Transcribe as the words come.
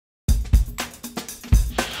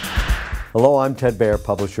Hello, I'm Ted Baer,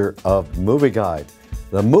 publisher of Movieguide.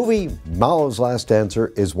 The movie MAO'S Last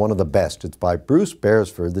Dancer is one of the best. It's by Bruce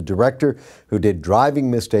Beresford, the director who did Driving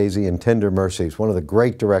Miss Daisy and Tender Mercies, one of the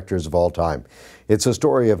great directors of all time. It's a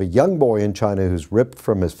story of a young boy in China who's ripped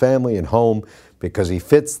from his family and home because he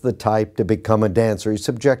fits the type to become a dancer. He's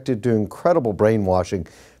subjected to incredible brainwashing,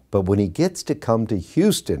 but when he gets to come to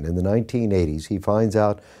Houston in the 1980s, he finds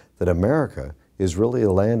out that America is really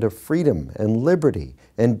a land of freedom and liberty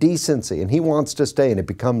and decency, and he wants to stay, and it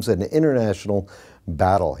becomes an international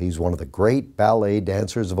battle. He's one of the great ballet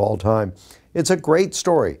dancers of all time. It's a great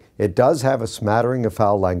story. It does have a smattering of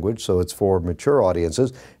foul language, so it's for mature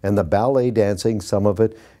audiences, and the ballet dancing, some of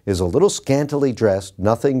it is a little scantily dressed,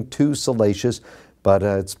 nothing too salacious, but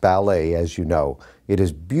it's ballet, as you know. It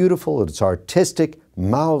is beautiful, it's artistic.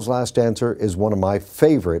 MAO'S Last Dancer is one of my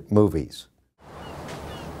favorite movies.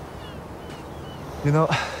 You know,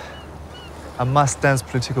 I must dance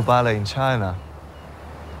political ballet in China.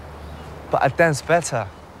 But I dance better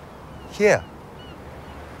here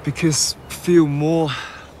because I feel more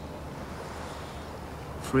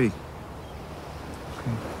free.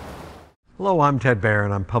 Hello, I'm Ted Baer,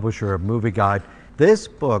 and I'm publisher of Movieguide. This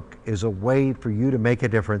book is a way for you to make a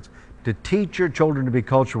difference, to teach your children to be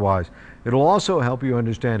culture-wise. It'll also help you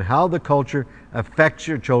understand how the culture affects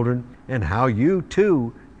your children and how you,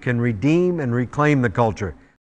 too, can redeem and reclaim the culture.